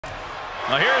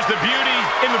Now here's the beauty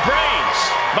in the brains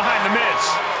behind the Miz.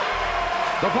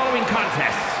 The following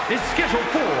contest is scheduled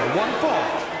for one fall.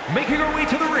 Making her way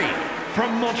to the ring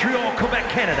from Montreal, Quebec,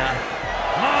 Canada,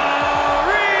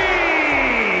 Maryse!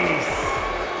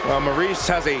 Well, Maryse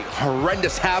has a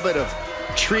horrendous habit of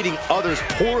treating others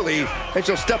poorly, and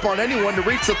she'll step on anyone to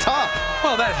reach the top.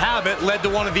 Well, that habit led to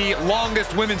one of the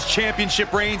longest women's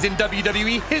championship reigns in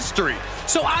WWE history.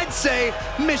 So I'd say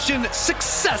mission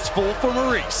successful for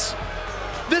Maryse.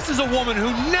 This is a woman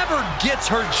who never gets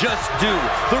her just due,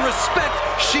 the respect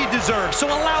she deserves. So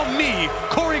allow me,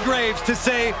 Corey Graves, to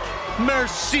say,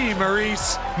 merci,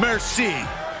 Maryse, merci.